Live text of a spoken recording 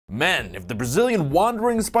Men, if the Brazilian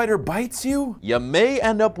wandering spider bites you, you may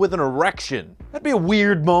end up with an erection. That'd be a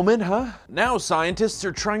weird moment, huh? Now scientists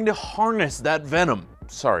are trying to harness that venom.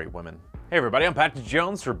 Sorry, women. Hey everybody, I'm Patrick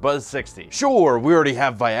Jones for Buzz60. Sure, we already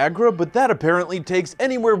have Viagra, but that apparently takes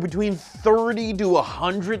anywhere between 30 to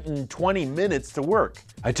 120 minutes to work.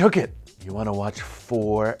 I took it. You want to watch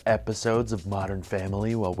 4 episodes of Modern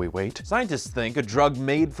Family while we wait? Scientists think a drug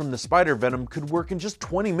made from the spider venom could work in just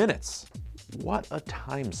 20 minutes. What a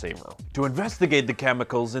time saver. To investigate the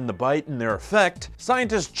chemicals in the bite and their effect,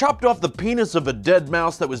 scientists chopped off the penis of a dead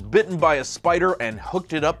mouse that was bitten by a spider and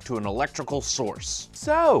hooked it up to an electrical source.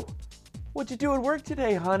 So, what'd you do at work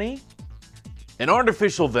today, honey? An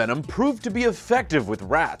artificial venom proved to be effective with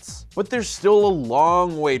rats, but there's still a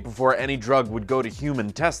long wait before any drug would go to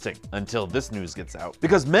human testing, until this news gets out.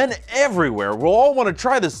 Because men everywhere will all want to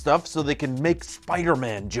try this stuff so they can make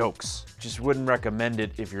Spider-Man jokes. Just wouldn't recommend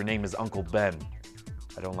it if your name is Uncle Ben.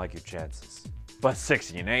 I don't like your chances. But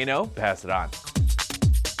 60, you know, pass it on.